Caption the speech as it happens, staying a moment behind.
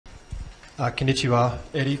Konnichiwa,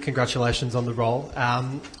 Eddie. Congratulations on the role.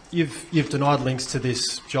 You've denied links to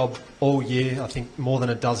this job all year, I think more than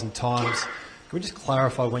a dozen times. Can we just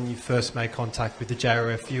clarify when you first made contact with the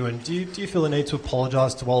JRFU, and do you feel the need to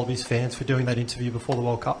apologise to Wallabies fans for doing that interview before the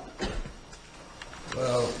World Cup?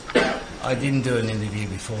 Well, I didn't do an interview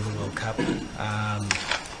before the World Cup. I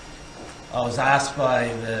was asked by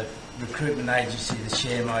the recruitment agency to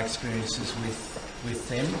share my experiences with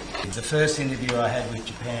them. The first interview I had with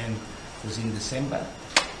Japan was in December,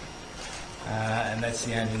 and that's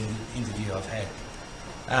the only interview I've had.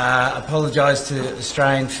 Apologise to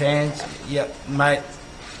Australian fans. Yep, mate,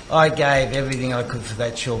 I gave everything I could for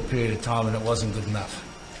that short period of time and it wasn't good enough.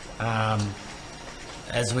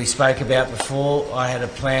 As we spoke about before, I had a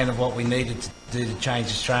plan of what we needed to do to change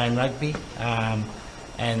Australian rugby,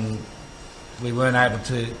 and we weren't able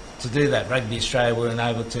to do that. Rugby Australia weren't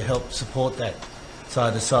able to help support that, so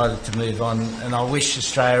I decided to move on, and I wish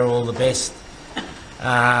Australia all the best.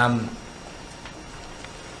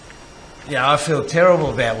 I feel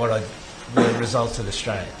terrible about the results of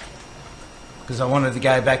Australia, because I wanted to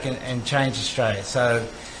go back and change Australia. So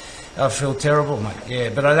I feel terrible, mate. Yeah,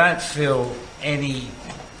 but I don't feel any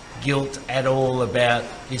guilt at all about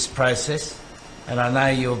this process. And I know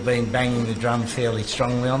you've been banging the drum fairly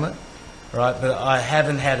strongly on it, right? But I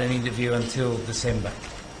haven't had an interview until December.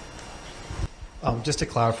 Just to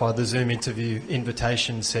clarify, the Zoom interview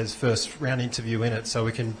invitation says first round interview in it, so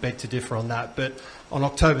we can beg to differ on that. But on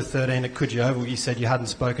October 13 at Coogee Oval, you said you hadn't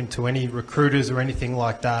spoken to any recruiters or anything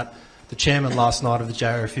like that. The chairman last night of the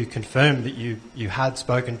JRFU confirmed that you had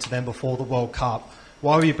spoken to them before the World Cup.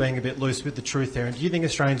 Why were you being a bit loose with the truth there? And do you think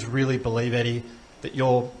Australians really believe, Eddie, that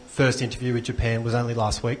your first interview with Japan was only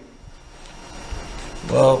last week?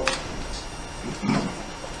 Well,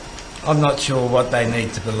 I'm not sure what they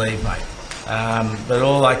need to believe, mate. But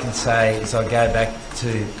all I can say is I go back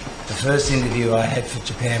to the first interview I had for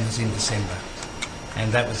Japan was in December,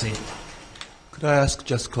 and that was it. Could I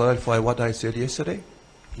just clarify what I said yesterday?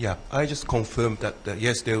 Yeah, I just confirmed that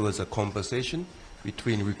yes, there was a conversation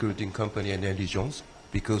between recruiting company and Eddie Jones,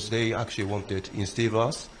 because they actually wanted, instead of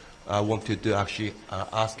us, wanted to actually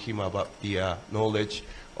ask him about the knowledge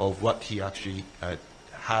of what he actually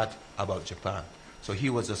had about Japan. So he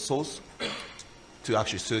was a source to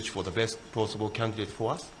actually search for the best possible candidate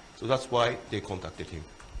for us. So that's why they contacted him.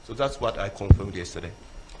 So that's what I confirmed yesterday.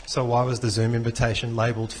 So why was the Zoom invitation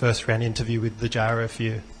labelled first round interview with the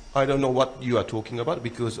JRFU? I don't know what you are talking about,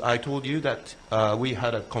 because I told you that we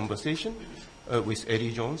had a conversation with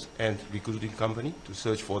Eddie Jones and recruiting company to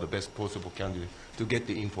search for the best possible candidate to get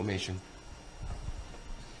the information.